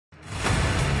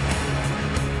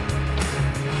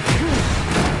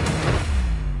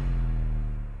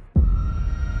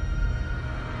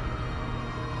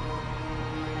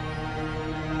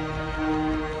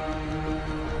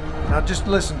Now just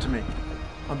listen to me.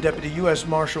 I'm Deputy U.S.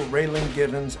 Marshal Raylan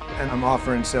Givens, and I'm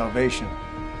offering salvation.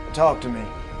 Talk to me.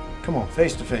 Come on,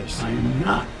 face to face. I am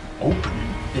not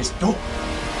opening this door.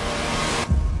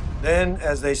 Then,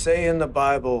 as they say in the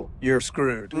Bible, you're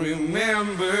screwed.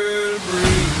 Remember,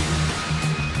 breathe.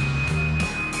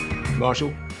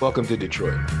 Marshal, welcome to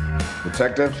Detroit.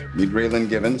 Detective, meet Raylan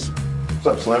Givens. What's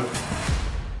up, Slim?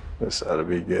 This ought to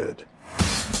be good.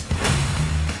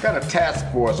 Got a task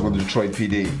force with the Detroit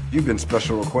PD. You've been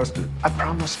special requested. I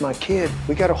promised my kid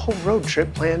we got a whole road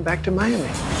trip planned back to Miami.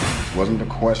 Wasn't a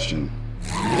question.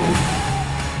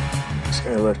 This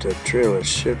guy left a trail of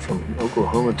shit from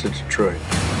Oklahoma to Detroit.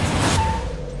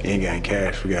 He ain't got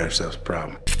cash. We got ourselves a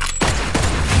problem.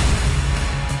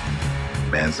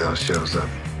 Manziel shows up.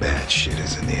 Bad shit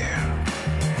is in the air.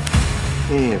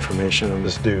 Any information on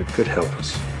this dude could help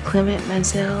us. Clement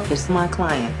Manziel is my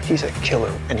client. He's a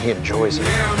killer, and he enjoys it.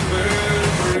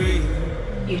 Remember, breathe.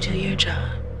 You do your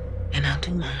job, and I'll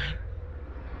do mine.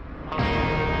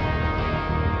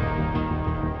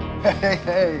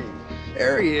 Hey,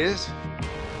 there he is.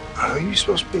 Oh, you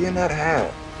supposed to be in that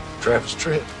hat. Travis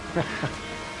Tritt.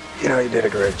 You know, you did a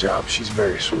great job. She's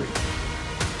very sweet.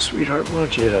 Sweetheart, why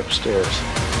don't you head upstairs?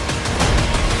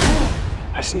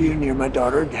 I see you near my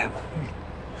daughter again.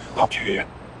 I'll kill you.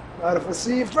 Not if I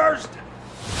see you first.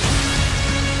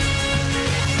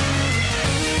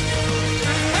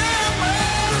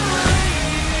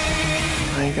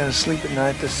 I ain't gonna sleep at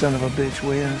night. This son of a bitch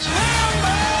wins.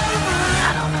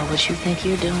 I don't know what you think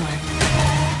you're doing.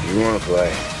 You want to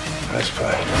play? Let's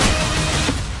play.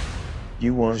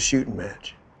 You want a shooting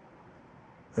match?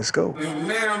 Let's go.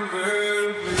 Remember,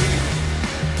 breathe.